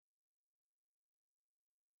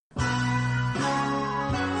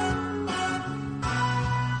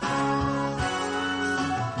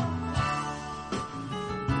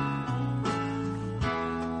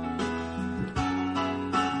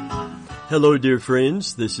Hello, dear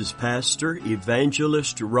friends. This is Pastor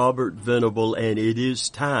Evangelist Robert Venable, and it is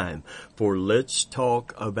time for Let's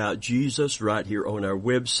Talk About Jesus right here on our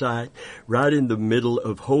website, right in the middle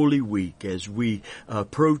of Holy Week as we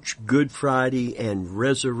approach Good Friday and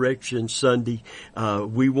Resurrection Sunday.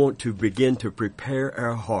 We want to begin to prepare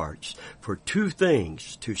our hearts for two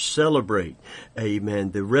things: to celebrate,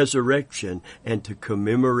 amen, the resurrection, and to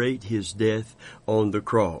commemorate His death on the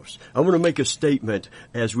cross. I want to make a statement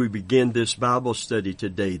as we begin this Bible study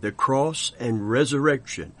today. The cross and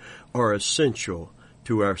resurrection are essential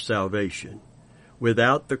to our salvation.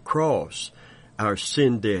 Without the cross, our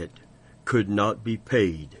sin debt could not be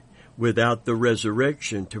paid. Without the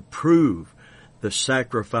resurrection to prove the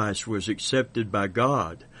sacrifice was accepted by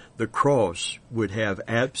God, the cross would have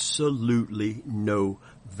absolutely no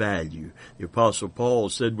value. The Apostle Paul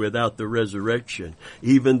said without the resurrection,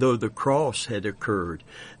 even though the cross had occurred,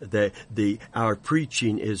 that our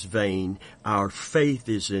preaching is vain, our faith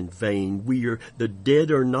is in vain, the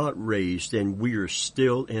dead are not raised, and we are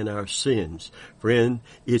still in our sins. Friend,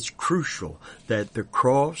 it's crucial that the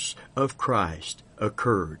cross of Christ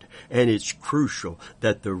occurred, and it's crucial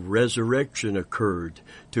that the resurrection occurred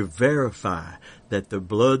to verify that the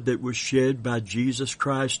blood that was shed by Jesus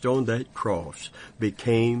Christ on that cross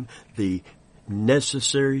became the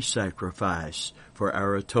necessary sacrifice for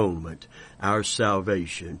our atonement, our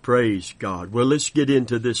salvation. Praise God. Well, let's get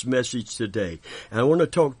into this message today. And I want to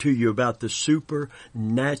talk to you about the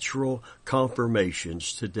supernatural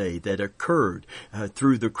confirmations today that occurred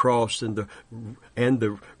through the cross and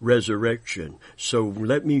the resurrection. So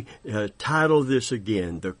let me title this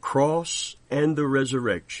again: The Cross and the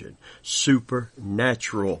Resurrection,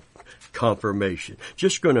 Supernatural Confirmation.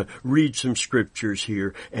 Just going to read some scriptures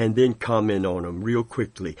here and then comment on them real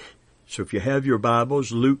quickly. So if you have your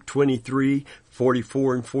Bibles, Luke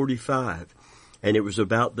 23:44 and 45. And it was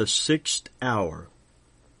about the 6th hour,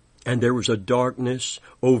 and there was a darkness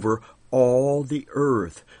over all the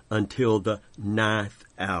earth until the 9th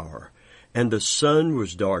hour. And the sun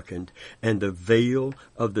was darkened, and the veil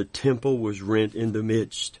of the temple was rent in the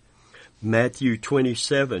midst. Matthew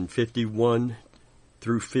 27:51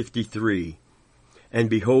 through 53. And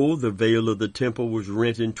behold, the veil of the temple was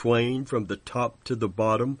rent in twain from the top to the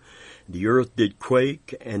bottom. The earth did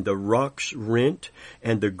quake, and the rocks rent,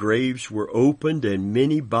 and the graves were opened, and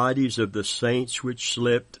many bodies of the saints which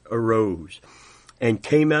slept arose, and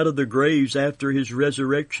came out of the graves after his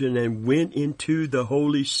resurrection, and went into the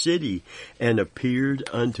holy city, and appeared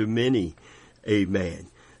unto many. Amen.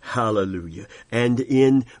 Hallelujah. And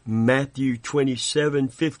in Matthew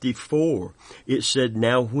 27:54, it said,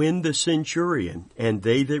 Now when the centurion and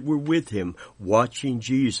they that were with him watching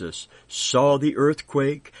Jesus saw the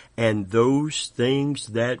earthquake and those things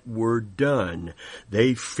that were done,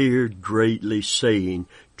 they feared greatly, saying,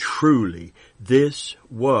 Truly, this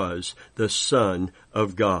was the Son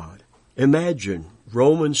of God. Imagine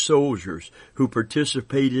Roman soldiers who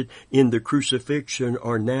participated in the crucifixion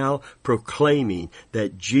are now proclaiming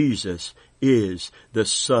that Jesus is the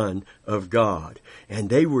Son of God. And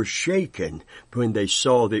they were shaken when they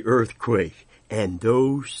saw the earthquake and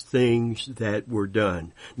those things that were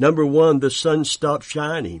done. Number one, the sun stopped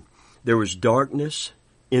shining. There was darkness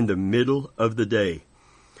in the middle of the day.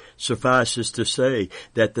 Suffices to say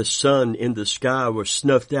that the sun in the sky was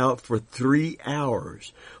snuffed out for 3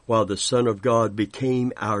 hours while the Son of God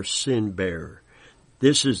became our sin bearer.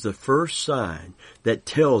 This is the first sign that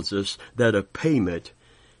tells us that a payment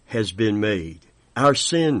has been made. Our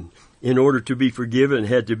sin, in order to be forgiven,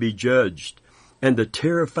 had to be judged. And the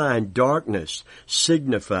terrifying darkness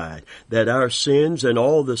signified that our sins and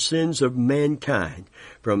all the sins of mankind,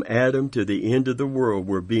 from Adam to the end of the world,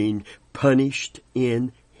 were being punished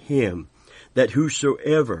in Him, that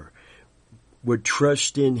whosoever would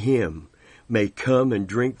trust in Him may come and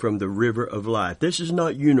drink from the river of life. This is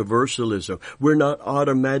not universalism. We're not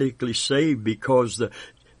automatically saved because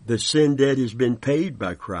the sin debt has been paid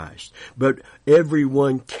by Christ. But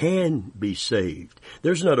everyone can be saved.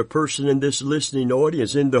 There's not a person in this listening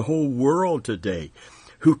audience in the whole world today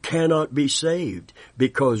who cannot be saved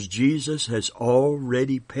because Jesus has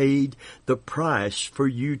already paid the price for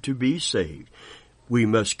you to be saved. We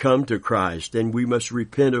must come to Christ, and we must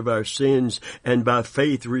repent of our sins and by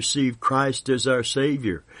faith receive Christ as our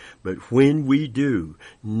Savior. But when we do,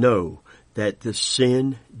 know that the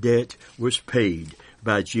sin debt was paid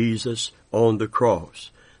by Jesus on the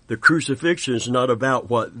cross. The crucifixion is not about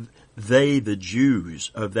what the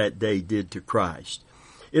Jews of that day, did to Christ.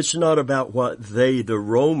 It's not about what the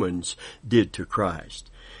Romans, did to Christ.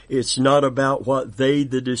 It's not about what the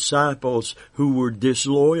disciples who were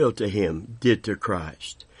disloyal to Him, did to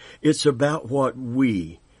Christ. It's about what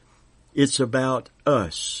we, It's about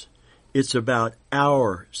us. It's about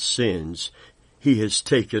our sins He has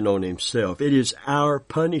taken on Himself. It is our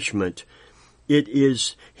punishment. It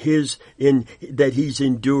is that He's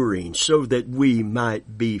enduring so that we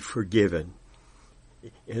might be forgiven.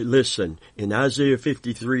 Listen, in Isaiah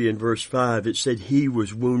 53 and verse 5, it said, He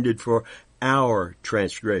was wounded for our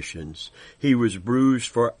transgressions. He was bruised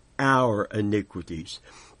for our iniquities.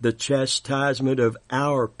 The chastisement of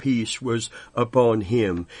our peace was upon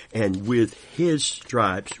Him, and with His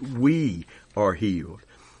stripes we are healed.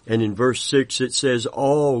 And in verse 6 it says,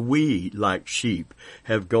 All we like sheep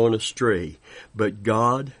have gone astray, but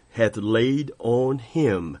God hath laid on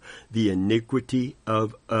Him the iniquity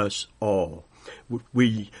of us all.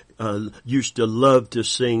 We used to love to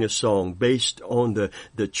sing a song based on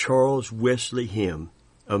the Charles Wesley hymn,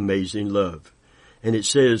 Amazing Love. And it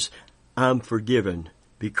says, I'm forgiven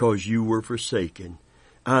because you were forsaken.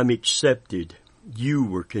 I'm accepted. You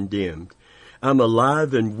were condemned. I'm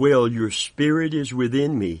alive and well. Your spirit is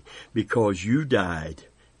within me because you died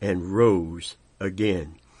and rose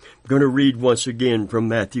again. I'm going to read once again from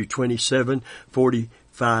Matthew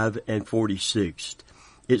 27:45 and 46.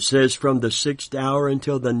 It says, From the 6th hour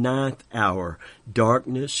until the 9th hour,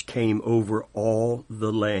 darkness came over all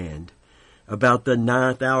the land. About the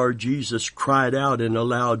 9th hour, Jesus cried out in a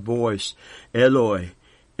loud voice, Eloi,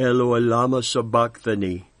 Eloi, lama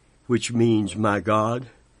sabachthani, which means, my God,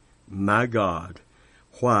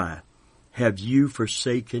 why have you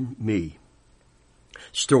forsaken me?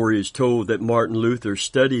 Story is told that Martin Luther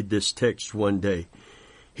studied this text one day.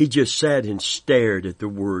 He just sat and stared at the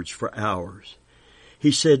words for hours.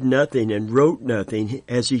 He said nothing and wrote nothing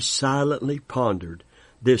as he silently pondered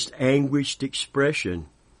this anguished expression.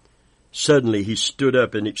 Suddenly he stood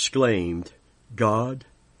up and exclaimed, God,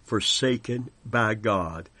 forsaken by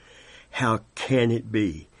God, how can it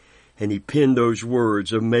be? And he penned those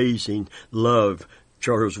words, amazing love,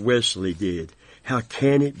 Charles Wesley did. How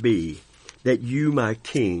can it be that you, my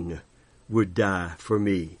King, would die for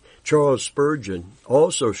me? Charles Spurgeon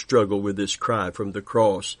also struggled with this cry from the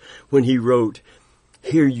cross when he wrote,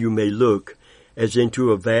 Here you may look as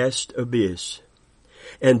into a vast abyss,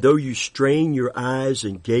 and though you strain your eyes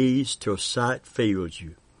and gaze till sight fails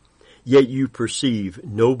you, yet you perceive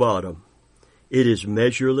no bottom. It is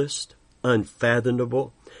measureless,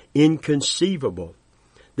 unfathomable, inconceivable.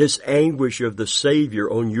 This anguish of the Savior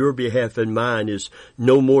on your behalf and mine is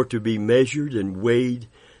no more to be measured and weighed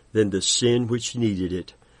than the sin which needed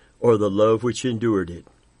it, or the love which endured it.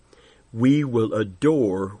 We will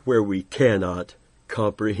adore where we cannot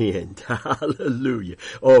comprehend. Hallelujah.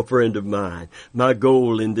 Oh, friend of mine, my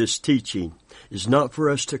goal in this teaching is not for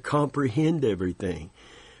us to comprehend everything,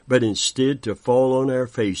 but instead to fall on our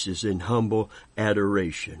faces in humble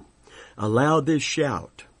adoration. Allow this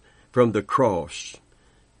shout from the cross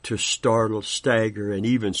to startle, stagger, and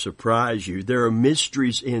even surprise you. There are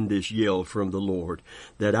mysteries in this yell from the Lord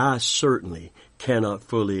that I certainly cannot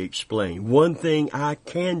fully explain. One thing I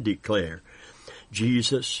can declare,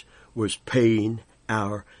 Jesus was paying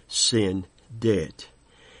our sin debt.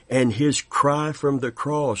 And His cry from the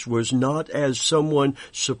cross was not as someone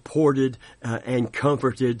supported and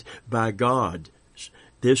comforted by God.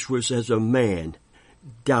 This was as a man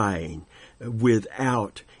dying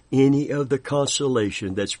without any of the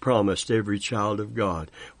consolation that's promised every child of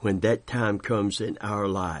God when that time comes in our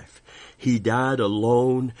life. He died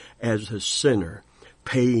alone as a sinner,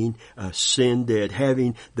 paying a sin debt,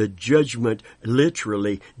 having the judgment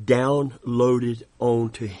literally downloaded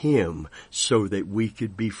onto Him so that we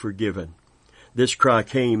could be forgiven. This cry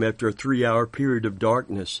came after a 3-hour period of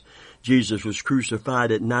darkness. Jesus was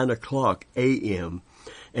crucified at 9:00 a.m.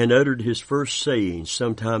 and uttered His first saying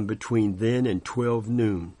sometime between then and 12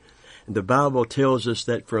 noon. And the Bible tells us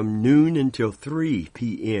that from noon until 3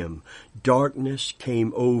 p.m., darkness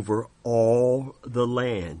came over all the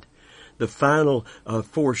land. The final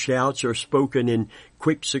 4 shouts are spoken in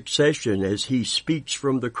quick succession as He speaks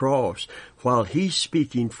from the cross. While He's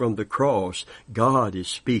speaking from the cross, God is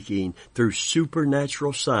speaking through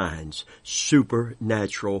supernatural signs,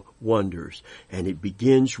 supernatural wonders. And it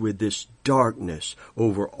begins with this darkness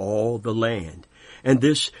over all the land. And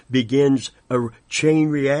this begins a chain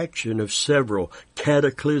reaction of several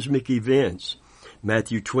cataclysmic events.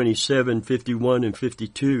 Matthew 27:51 and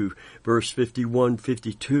 52, verse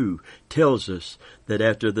 51-52 tells us that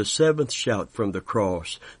after the 7th shout from the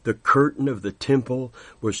cross, the curtain of the temple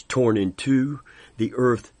was torn in two, the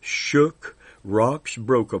earth shook, rocks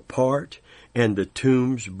broke apart, and the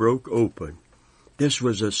tombs broke open. This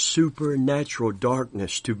was a supernatural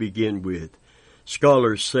darkness to begin with.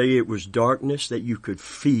 Scholars say it was darkness that you could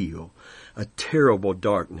feel, a terrible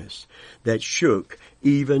darkness that shook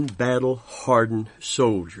even battle-hardened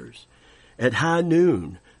soldiers. At high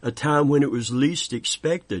noon, a time when it was least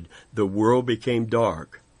expected, the world became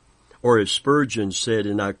dark. Or as Spurgeon said,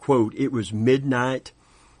 and I quote, "It was midnight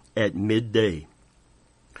at midday."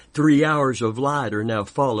 3 hours of light are now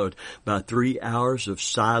followed by 3 hours of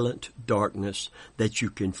silent darkness that you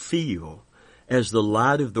can feel as the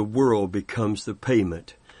light of the world becomes the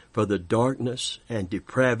payment for the darkness and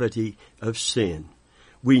depravity of sin.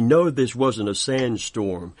 We know this wasn't a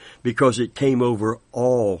sandstorm because it came over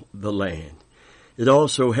all the land. It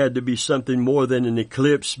also had to be something more than an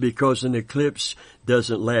eclipse because an eclipse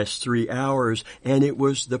doesn't last 3 hours, and it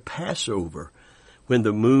was the Passover, when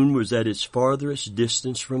the moon was at its farthest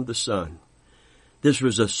distance from the sun. This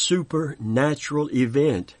was a supernatural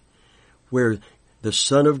event where the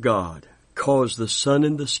Son of God caused the sun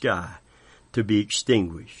in the sky to be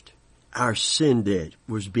extinguished. Our sin debt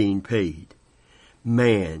was being paid.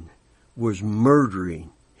 Man was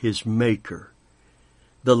murdering his Maker.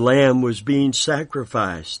 The Lamb was being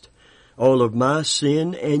sacrificed. All of my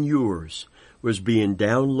sin and yours was being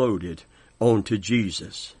downloaded onto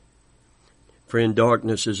Jesus. Friend,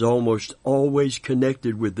 darkness is almost always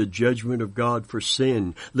connected with the judgment of God for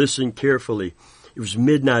sin. Listen carefully. It was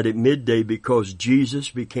midnight at midday because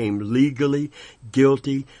Jesus became legally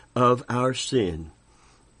guilty of our sin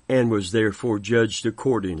and was therefore judged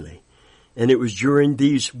accordingly. And it was during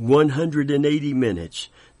these 180 minutes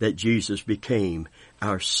that Jesus became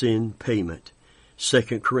our sin payment.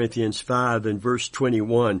 2 Corinthians 5 and verse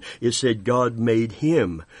 21, it said, God made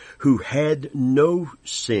him who had no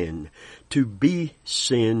sin to be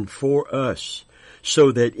sin for us,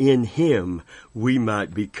 so that in him we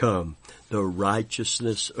might become the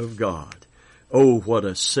righteousness of God. Oh, what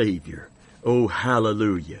a Savior. Oh,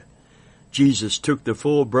 hallelujah. Jesus took the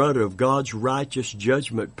full brunt of God's righteous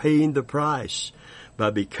judgment, paying the price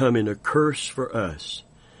by becoming a curse for us.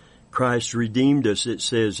 Christ redeemed us, it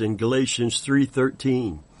says in Galatians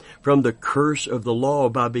 3:13, from the curse of the law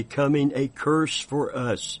by becoming a curse for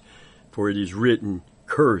us. For it is written,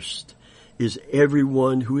 cursed is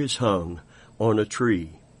everyone who is hung on a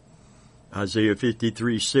tree. Isaiah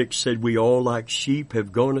 53:6 said, we all like sheep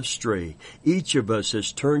have gone astray. Each of us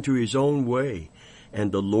has turned to his own way,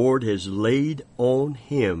 and the Lord has laid on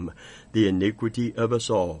him the iniquity of us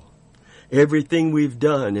all. Everything we've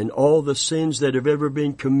done and all the sins that have ever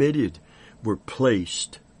been committed were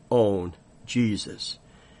placed on Jesus.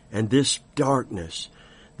 And this darkness,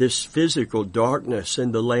 this physical darkness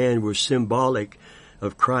in the land was symbolic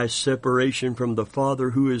of Christ's separation from the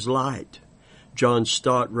Father who is light. John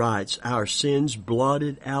Stott writes, our sins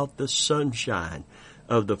blotted out the sunshine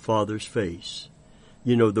of the Father's face.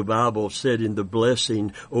 You know, the Bible said in the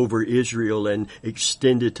blessing over Israel and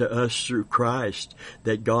extended to us through Christ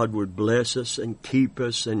that God would bless us and keep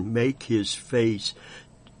us and make his face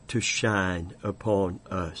to shine upon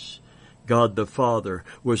us. God the Father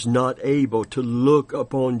was not able to look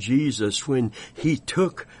upon Jesus when he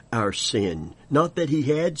took our sin. Not that he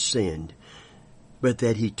had sinned, but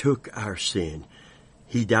that he took our sin.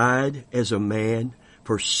 He died as a man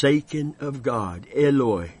forsaken of God.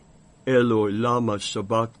 Eloi, Eloi, lama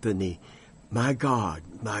sabachthani. My God,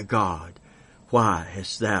 why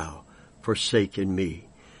hast thou forsaken me?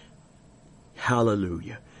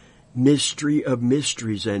 Hallelujah. Mystery of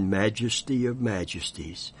mysteries and majesty of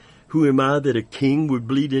majesties. Who am I that a king would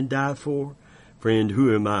bleed and die for? Friend,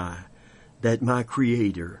 who am I that my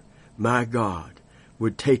Creator, my God,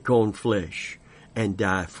 would take on flesh and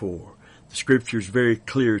die for? The Scripture is very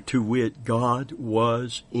clear, to wit, God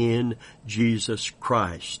was in Jesus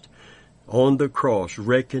Christ on the cross,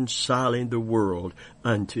 reconciling the world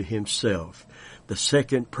unto himself. The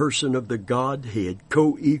second person of the Godhead,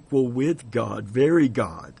 co-equal with God, very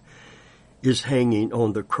God, is hanging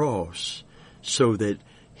on the cross so that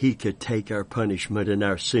he could take our punishment and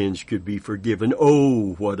our sins could be forgiven.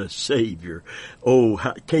 Oh, what a Savior. Oh,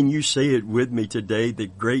 can you say it with me today? The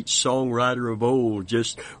great songwriter of old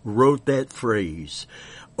just wrote that phrase.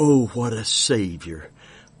 Oh, what a Savior.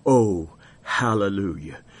 Oh,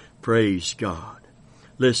 hallelujah. Praise God.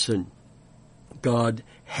 Listen, God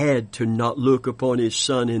had to not look upon his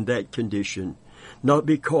Son in that condition, not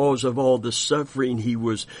because of all the suffering he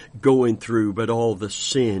was going through, but all the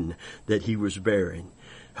sin that he was bearing.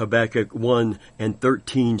 Habakkuk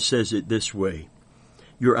 1:13 says it this way,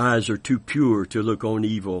 your eyes are too pure to look on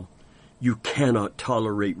evil. You cannot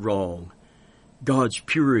tolerate wrong. God's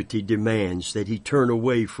purity demands that he turn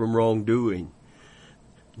away from wrongdoing.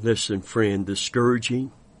 Listen, friend, the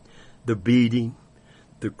scourging, the beating,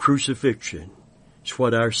 the crucifixion It's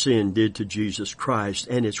what our sin did to Jesus Christ,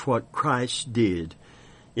 and it's what Christ did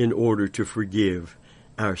in order to forgive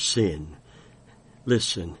our sin.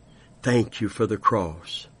 Listen, thank you for the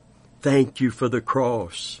cross. Thank you for the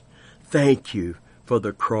cross. Thank you for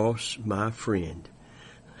the cross, my friend.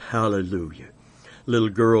 Hallelujah. Little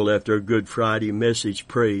girl after a Good Friday message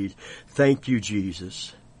prayed, thank you,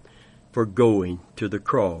 Jesus, for going to the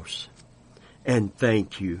cross. And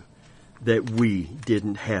thank you that we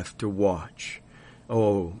didn't have to watch.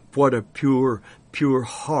 Oh, what a pure, pure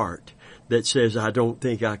heart that says, I don't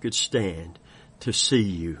think I could stand to see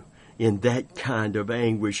you in that kind of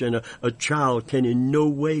anguish. And a child can in no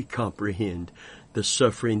way comprehend the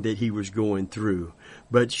suffering that he was going through.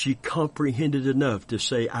 But she comprehended enough to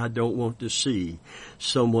say, I don't want to see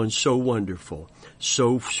someone so wonderful,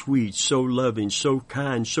 so sweet, so loving, so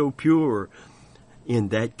kind, so pure in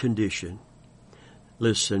that condition.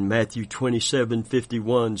 Listen, Matthew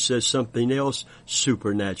 27:51 says something else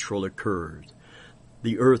supernatural occurred.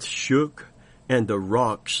 The earth shook and the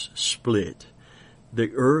rocks split.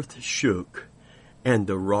 The earth shook and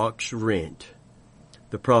the rocks rent.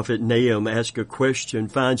 The prophet Nahum asks a question,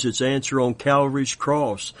 finds its answer on Calvary's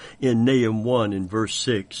cross in Nahum 1 and verse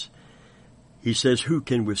 6. He says, who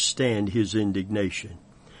can withstand his indignation?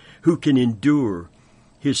 Who can endure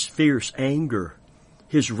his fierce anger?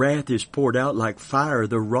 His wrath is poured out like fire.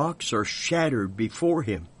 The rocks are shattered before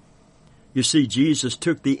him. You see, Jesus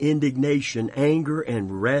took the indignation, anger,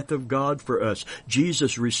 and wrath of God for us.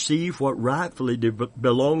 Jesus received what rightfully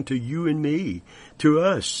belonged to you and me, to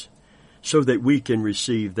us, so that we can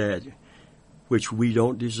receive that which we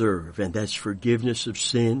don't deserve, and that's forgiveness of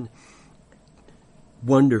sin,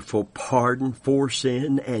 wonderful pardon for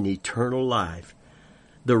sin, and eternal life.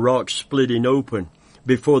 The rock splitting open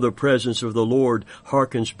before the presence of the Lord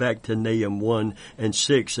harkens back to Nahum 1 and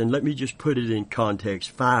 6. And let me just put it in context,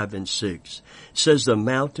 5 and 6. It says, the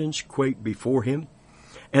mountains quake before him,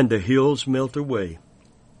 and the hills melt away.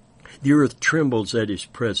 The earth trembles at his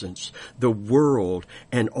presence, the world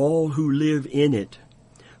and all who live in it.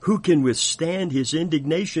 Who can withstand his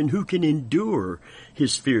indignation? Who can endure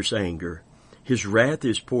his fierce anger? His wrath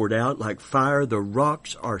is poured out like fire. The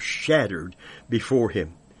rocks are shattered before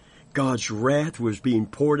him. God's wrath was being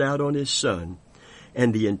poured out on his Son,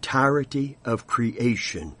 and the entirety of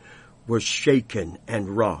creation was shaken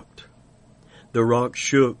and rocked. The rocks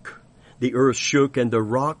shook, the earth shook, and the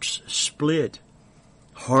rocks split.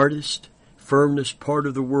 Hardest, firmest part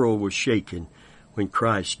of the world was shaken when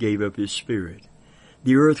Christ gave up his Spirit.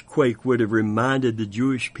 The earthquake would have reminded the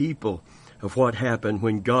Jewish people of what happened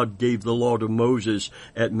when God gave the law to Moses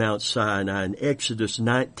at Mount Sinai in Exodus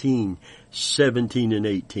 19:17 and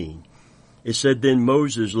 18. It said, then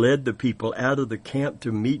Moses led the people out of the camp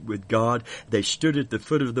to meet with God. They stood at the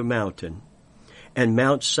foot of the mountain, and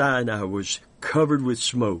Mount Sinai was covered with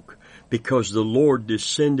smoke because the Lord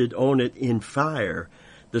descended on it in fire.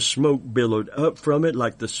 The smoke billowed up from it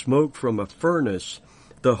like the smoke from a furnace.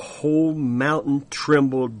 The whole mountain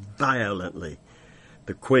trembled violently.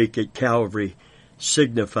 The quake at Calvary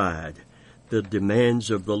signified the demands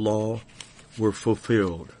of the law were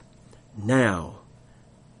fulfilled. Now,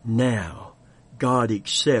 God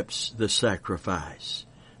accepts the sacrifice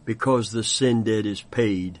because the sin debt is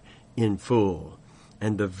paid in full.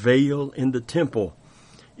 And the veil in the temple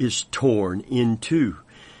is torn in two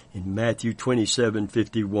in Matthew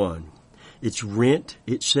 27:51. It's rent,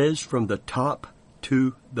 it says, from the top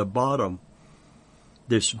to the bottom.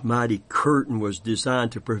 This mighty curtain was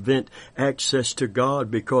designed to prevent access to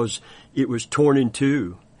God because it was torn in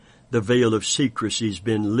two. The veil of secrecy has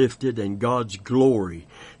been lifted, and God's glory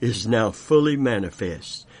is now fully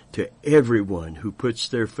manifest to everyone who puts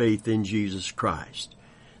their faith in Jesus Christ.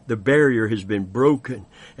 The barrier has been broken,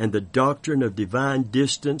 and the doctrine of divine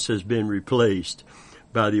distance has been replaced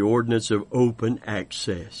by the ordinance of open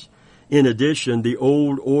access. In addition, the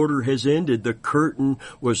old order has ended. The curtain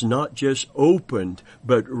was not just opened,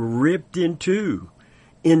 but ripped in two,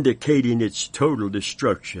 indicating its total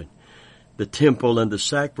destruction. The temple and the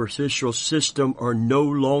sacrificial system are no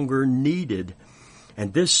longer needed.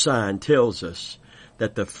 And this sign tells us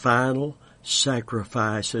that the final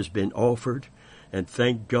sacrifice has been offered, and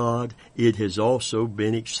thank God it has also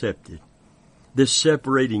been accepted. This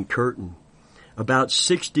separating curtain, about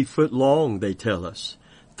 60 foot long, they tell us,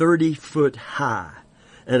 30 foot high,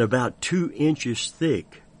 and about 2 inches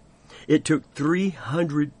thick. It took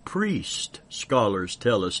 300 priests, scholars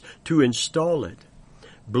tell us, to install it.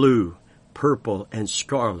 Blue, purple, and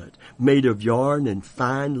scarlet, made of yarn and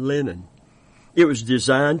fine linen. It was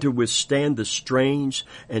designed to withstand the strains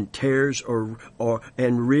and tears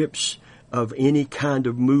and rips of any kind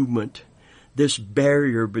of movement. This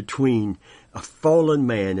barrier between a fallen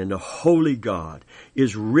man and a holy God,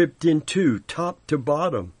 is ripped in two, top to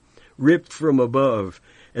bottom, ripped from above,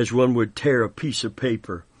 as one would tear a piece of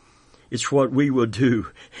paper. It's what we will do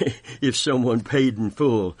if someone paid in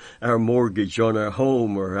full our mortgage on our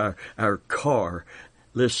home or our car.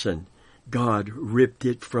 Listen, God ripped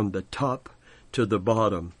it from the top to the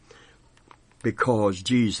bottom because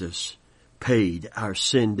Jesus paid our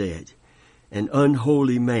sin debt. An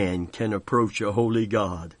unholy man can approach a holy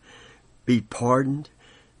God, be pardoned,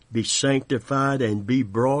 be sanctified, and be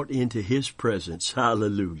brought into His presence.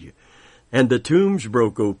 Hallelujah. And the tombs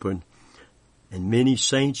broke open, and many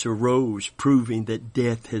saints arose, proving that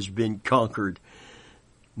death has been conquered.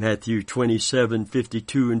 Matthew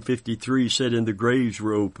 27:52 and 53 said, and the graves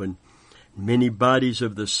were open. Many bodies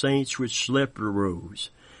of the saints which slept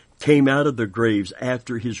arose, came out of the graves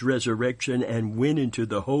after His resurrection, and went into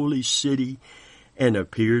the holy city, and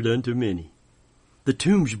appeared unto many. The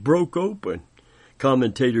tombs broke open.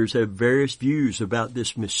 Commentators have various views about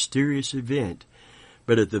this mysterious event,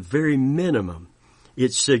 but at the very minimum,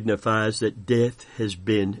 it signifies that death has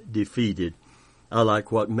been defeated. I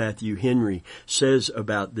like what Matthew Henry says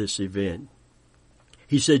about this event.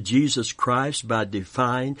 He said Jesus Christ, by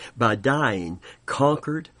dying,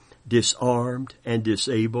 conquered, disarmed, and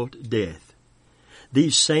disabled death.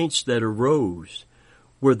 These saints that arose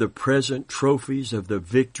were the present trophies of the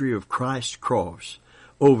victory of Christ's cross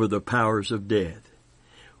over the powers of death,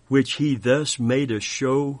 which He thus made a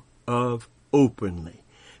show of openly.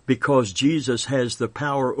 Because Jesus has the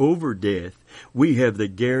power over death, we have the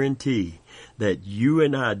guarantee that you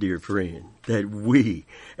and I, dear friend, that we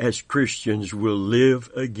as Christians will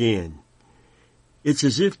live again. It's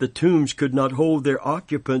as if the tombs could not hold their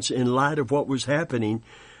occupants in light of what was happening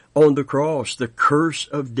on the cross. The curse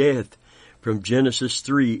of death from Genesis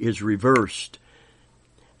 3 is reversed,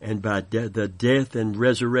 and by the death and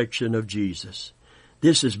resurrection of Jesus.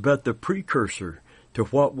 This is but the precursor to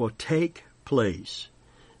what will take place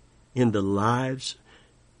in the lives,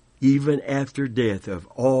 even after death, of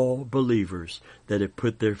all believers that have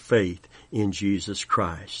put their faith in Jesus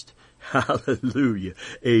Christ. Hallelujah.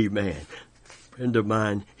 Amen. Friend of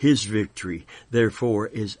mine, His victory, therefore,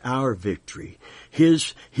 is our victory.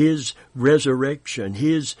 His resurrection,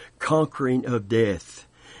 His conquering of death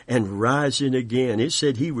and rising again. It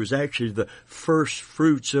said He was actually the first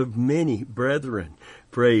fruits of many brethren.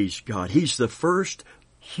 Praise God. He's the first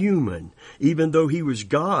human. Even though He was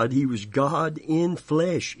God in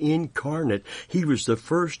flesh, incarnate. He was the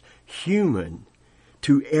first human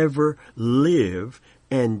to ever live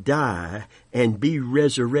and die and be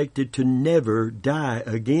resurrected to never die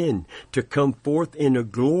again, to come forth in a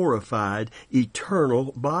glorified,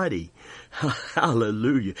 eternal body.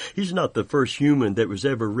 Hallelujah. He's not the first human that was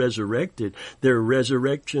ever resurrected. There are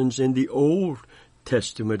resurrections in the Old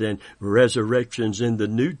Testament and resurrections in the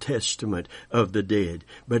New Testament of the dead.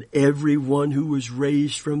 But everyone who was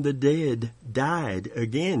raised from the dead died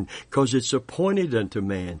again, because it's appointed unto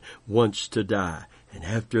man once to die, and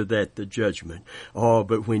after that the judgment. Oh,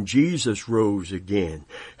 but when Jesus rose again,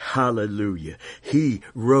 hallelujah, He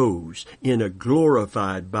rose in a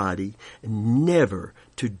glorified body, never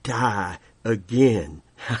to die again,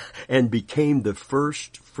 and became the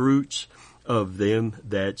first fruits of them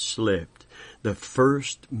that slept. The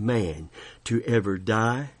first man to ever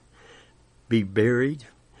die, be buried,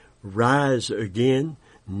 rise again,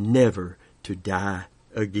 never to die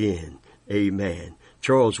again. Amen.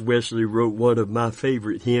 Charles Wesley wrote one of my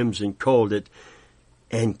favorite hymns and called it,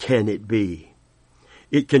 And Can It Be?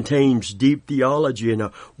 It contains deep theology and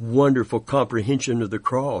a wonderful comprehension of the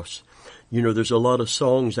cross. You know, there's a lot of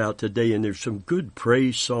songs out today, and there's some good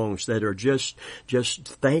praise songs that are just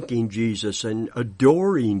thanking Jesus and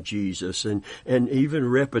adoring Jesus, and even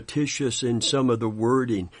repetitious in some of the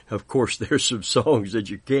wording. Of course, there's some songs that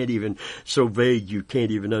you can't even, so vague you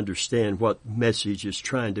can't even understand what message is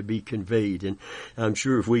trying to be conveyed. And I'm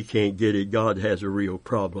sure if we can't get it, God has a real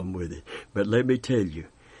problem with it. But let me tell you,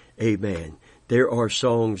 amen, there are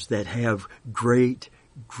songs that have great,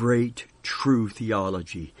 great true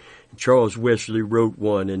theology. Charles Wesley wrote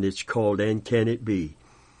one, and it's called, And Can It Be?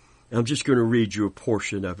 I'm just going to read you a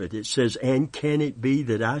portion of it. It says, And can it be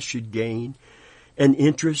that I should gain an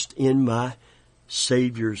interest in my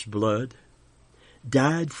Savior's blood?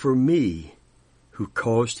 Died for me who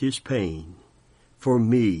caused His pain, for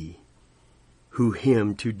me who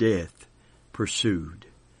Him to death pursued.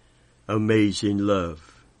 Amazing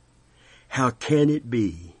love. How can it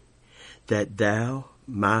be that Thou,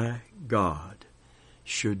 my God,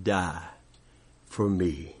 should die for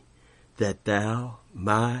me, that Thou,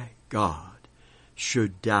 my God,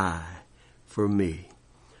 should die for me.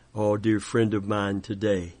 Oh, dear friend of mine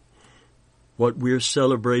today, what we're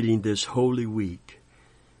celebrating this Holy Week.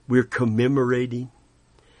 We're commemorating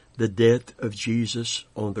the death of Jesus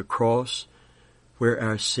on the cross, where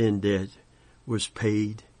our sin debt was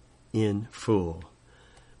paid in full.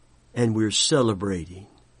 And we're celebrating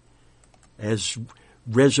as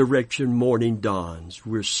resurrection morning dawns.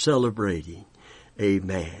 We're celebrating,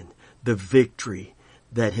 amen, the victory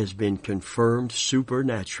that has been confirmed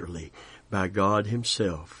supernaturally by God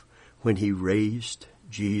Himself when He raised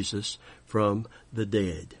Jesus from the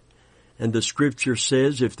dead. And the Scripture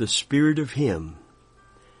says, if the Spirit of Him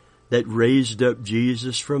that raised up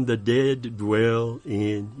Jesus from the dead dwell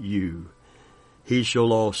in you, He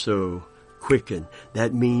shall also quicken.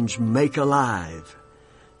 That means make alive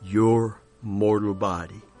your mortal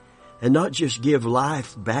body. And not just give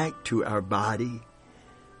life back to our body,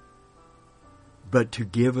 but to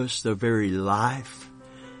give us the very life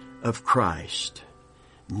of Christ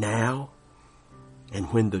now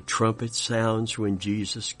and when the trumpet sounds when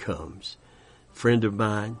Jesus comes. Friend of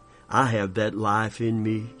mine, I have that life in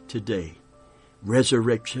me today,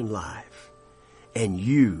 resurrection life. And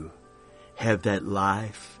you have that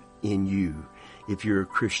life in you if you're a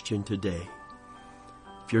Christian today.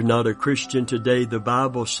 If you're not a Christian today, the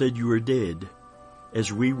Bible said you were dead,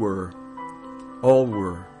 as we were, all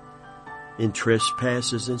were, in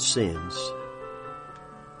trespasses and sins.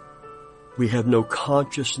 We have no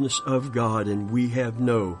consciousness of God, and we have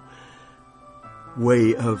no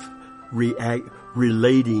way of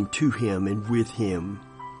relating to Him and with Him.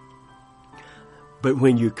 But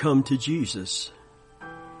when you come to Jesus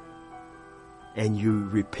and you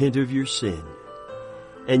repent of your sin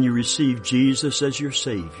and you receive Jesus as your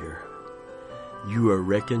Savior, you are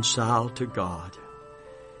reconciled to God.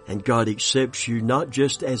 And God accepts you not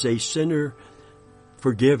just as a sinner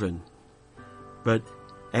forgiven, but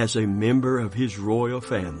as a member of His royal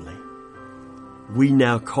family. We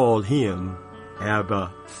now call Him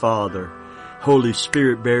Abba, Father. Holy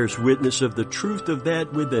Spirit bears witness of the truth of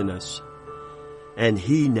that within us. And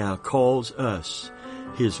He now calls us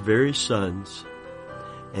His very sons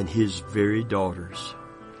and His very daughters.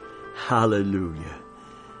 Hallelujah.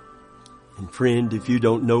 And friend, if you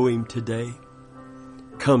don't know Him today,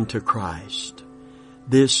 come to Christ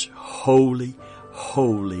this holy,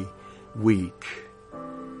 holy week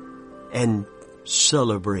and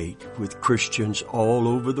celebrate with Christians all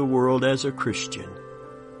over the world as a Christian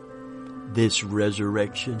this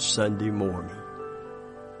Resurrection Sunday morning.